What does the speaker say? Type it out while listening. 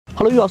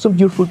Hello, you awesome,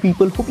 beautiful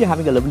people. Hope you're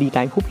having a lovely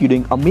time. Hope you're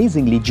doing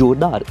amazingly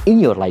jordar in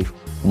your life.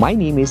 My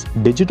name is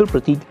Digital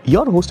Pratik,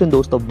 your host and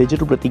host of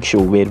Digital Pratik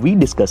Show, where we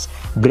discuss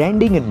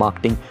branding and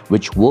marketing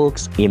which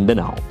works in the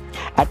now.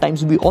 At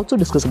times, we also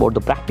discuss about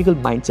the practical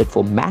mindset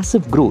for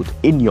massive growth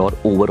in your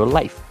overall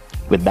life.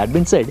 With that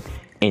being said,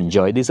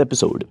 enjoy this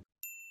episode.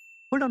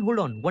 Hold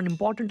on. One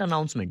important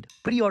announcement.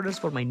 Pre-orders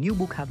for my new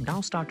book have now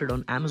started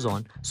on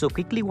Amazon. So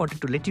quickly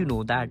wanted to let you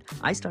know that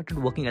I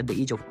started working at the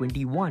age of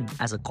 21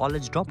 as a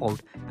college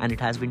dropout, and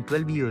it has been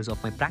 12 years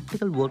of my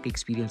practical work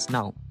experience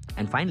now.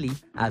 And finally,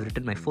 I've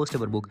written my first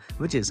ever book,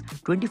 which is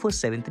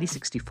 24/7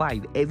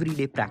 365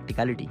 Everyday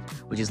Practicality,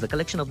 which is the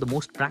collection of the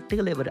most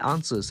practical ever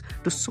answers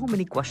to so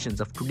many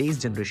questions of today's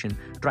generation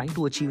trying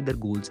to achieve their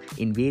goals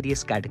in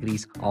various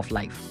categories of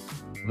life.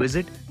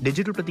 Visit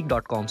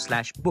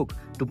digitalpratik.com/book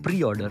to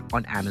pre-order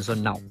on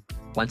Amazon now.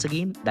 Once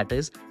again, that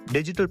is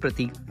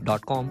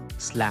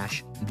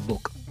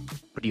digitalpratik.com/book.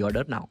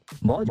 Pre-order now.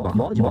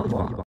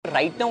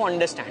 Right now,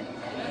 understand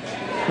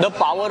the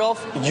power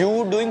of you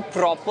doing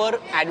proper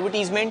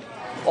advertisement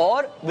or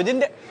within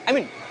the. I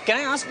mean, can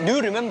I ask? Do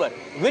you remember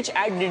which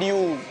ad did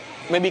you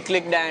maybe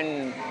clicked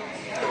and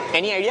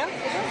any idea?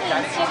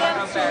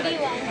 Instagram story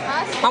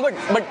one.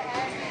 But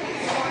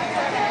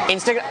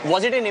Instagram,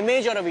 was it an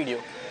image or a video?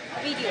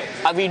 Video.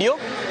 A video?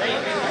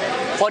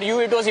 For you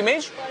it was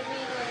image?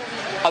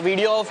 A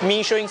video of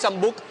me showing some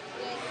book?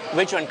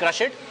 Which one?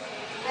 Crush It? I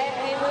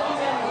don't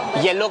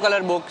remember. Yellow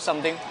color book,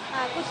 something.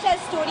 कुछ सा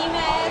story में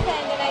आया था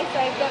and then I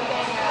swiped up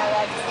and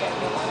that's it.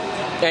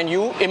 And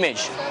you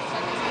image.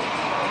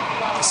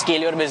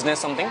 Scale your business,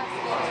 something.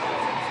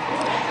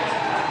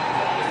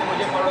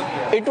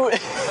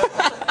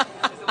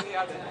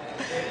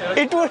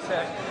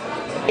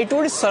 It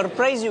would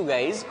surprise you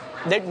guys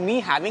that me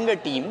having a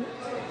team,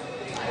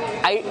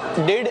 I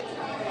did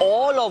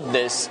all of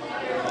this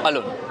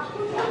alone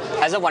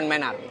as a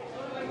one-man army.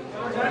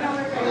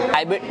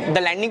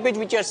 The landing page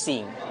which you are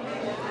seeing,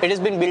 it has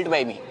been built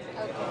by me.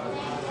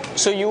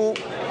 So you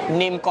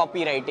name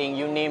copywriting,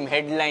 you name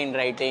headline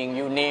writing,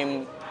 you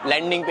name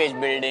landing page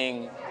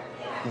building,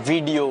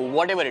 video,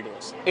 whatever it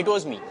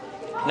was me.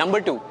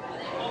 Number 2,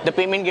 the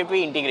payment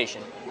gateway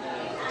integration.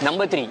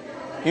 Number 3,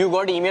 you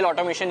got email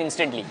automation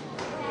instantly.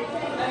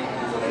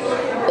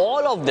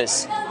 All of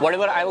this,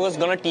 whatever I was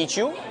gonna teach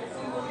you,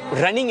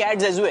 running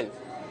ads as well,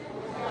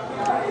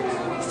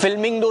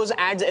 filming those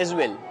ads as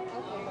well,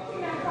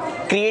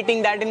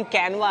 creating that in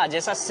Canva,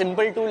 just a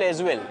simple tool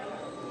as well.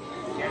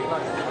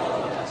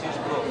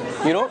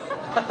 You know?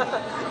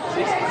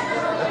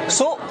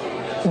 So,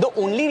 the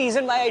only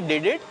reason why I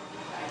did it,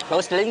 I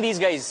was telling these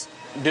guys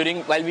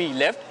while we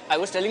left, I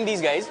was telling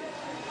these guys,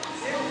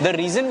 the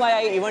reason why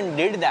I even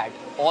did that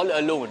all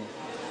alone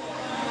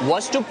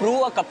was to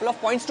prove a couple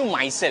of points to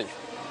myself.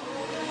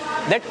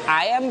 That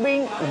I am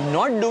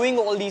not doing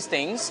all these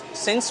things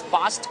since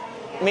past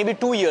maybe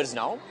 2 years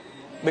now,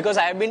 because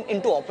I have been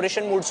into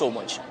operation mode so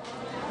much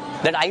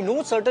that I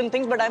know certain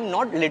things, but I'm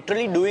not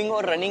literally doing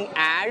or running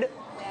ad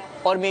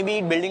or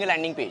maybe building a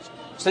landing page.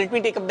 So let me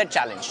take up that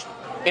challenge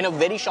in a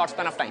very short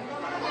span of time.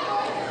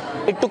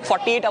 It took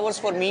 48 hours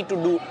for me to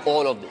do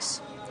all of this,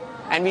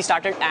 and we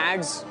started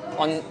ads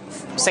on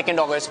 2nd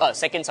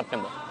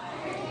September,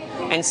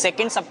 and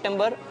 2nd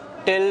September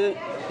till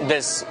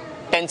this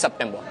 10th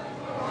September.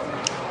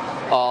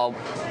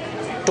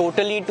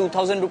 Totally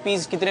 2,000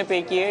 rupees कितने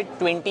पे किए?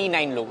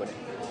 29 लोगों ने.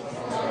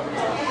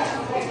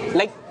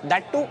 Like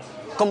that too,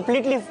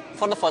 completely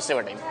for the first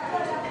ever time.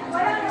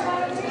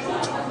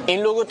 इन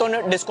लोगों तो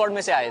Discord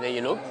में से आए थे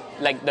ये लोग,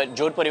 like the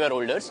Jodh Parivar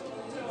holders.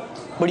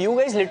 But you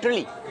guys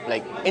literally,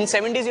 like in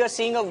 7 days you are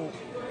seeing a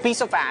piece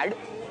of ad,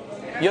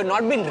 you're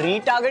not been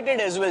retargeted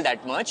as well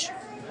that much,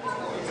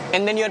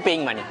 and then you are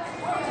paying money.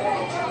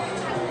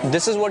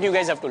 This is what you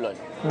guys have to learn.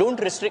 Don't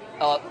restrict.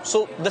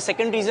 So the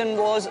second reason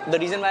was, the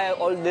reason why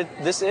all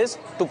this is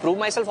to prove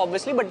myself,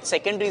 obviously, but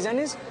second reason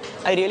is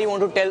I really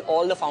want to tell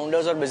all the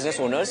founders or business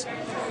owners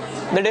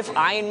that if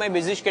I in my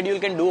busy schedule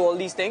can do all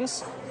these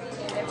things,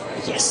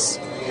 yes.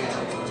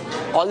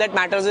 All that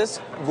matters is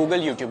Google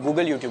YouTube,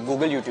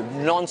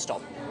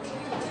 non-stop.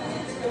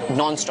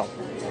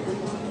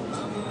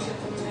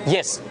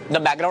 Yes, the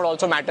background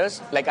also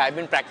matters. Like I've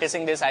been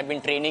practicing this, I've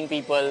been training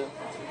people.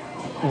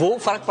 वो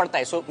फर्क पड़ता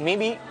है. So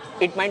maybe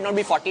it might not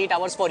be 48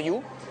 hours for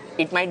you,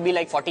 it might be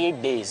like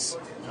 48 days.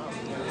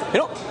 You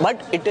know,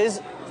 but it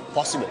is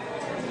possible.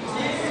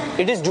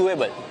 It is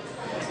doable.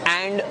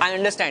 And I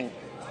understand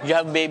you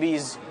have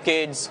babies,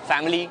 kids,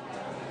 family.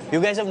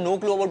 You guys have no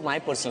clue about my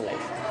personal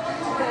life.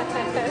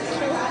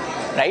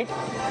 Right?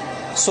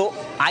 So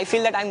I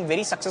feel that I'm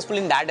very successful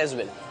in that as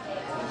well.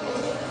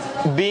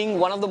 Being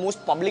one of the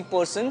most public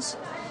persons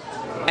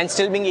and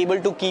still being able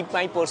to keep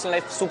my personal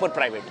life super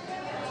private.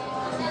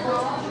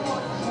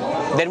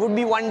 There would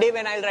be one day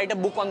when I'll write a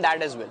book on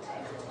that as well,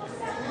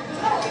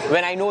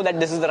 when I know that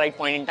this is the right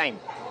point in time.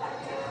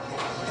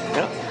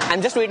 You know,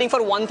 I'm just waiting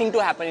for one thing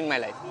to happen in my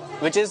life,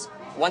 which is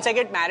once I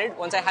get married,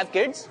 once I have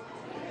kids,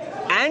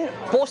 and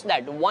post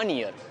that 1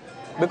 year,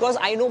 because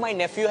I know my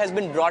nephew has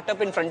been brought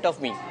up in front of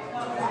me.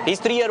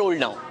 He's 3-year-old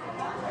now.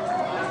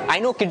 I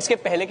know kids के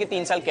पहले के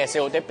 3 साल कैसे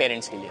होते हैं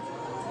parents के लिए.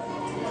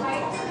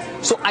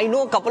 So I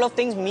know a couple of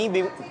things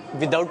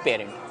without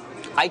parent.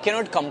 I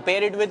cannot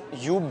compare it with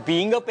you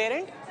being a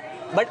parent,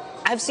 but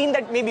I've seen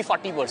that maybe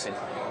 40%.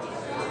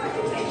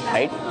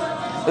 Right?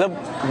 मतलब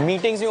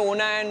मीटिंग्स में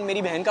होना एंड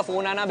मेरी बहन का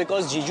फोन आना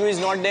बिकॉज जीजू is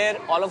not there,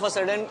 all of a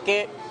sudden के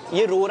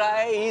ये रो रहा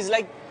है, he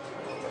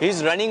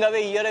is running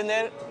away here and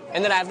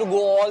then I have to go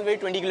all way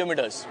 20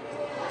 kilometers,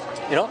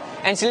 you know,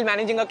 and still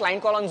managing a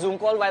client call on Zoom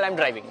call while I'm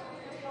driving.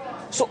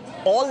 So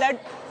all that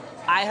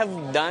I have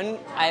done,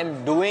 I am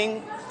doing,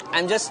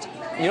 I'm just,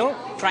 you know,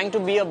 trying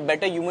to be a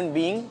better human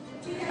being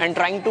and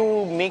trying to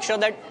make sure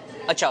that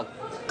अच्छा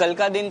कल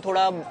का दिन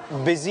थोड़ा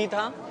busy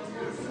था,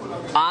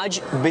 आज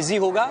busy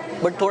होगा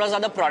but थोड़ा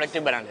ज़्यादा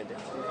productive बना लेते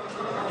हैं,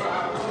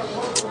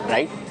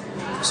 right?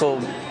 So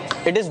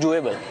it is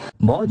doable.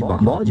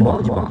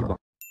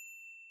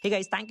 Hey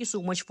guys, thank you so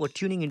much for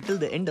tuning in till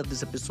the end of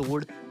this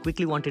episode.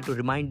 Quickly wanted to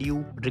remind you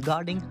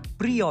regarding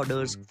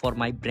pre-orders for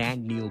my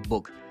brand new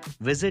book.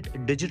 Visit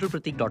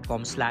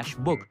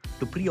digitalpratik.com/book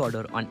to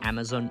pre-order on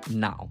Amazon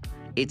now.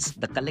 It's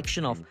the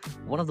collection of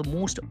one of the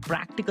most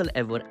practical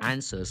ever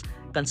answers,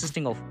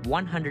 consisting of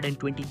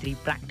 123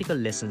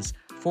 practical lessons,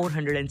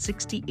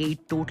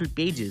 468 total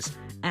pages,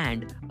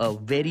 and a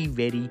very,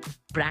 very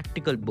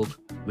practical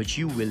book which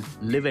you will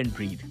live and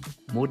breathe.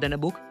 More than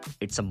a book,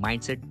 it's a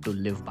mindset to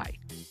live by.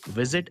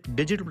 Visit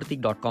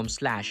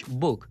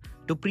digitalpratik.com/book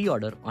to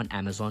pre-order on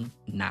Amazon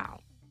now.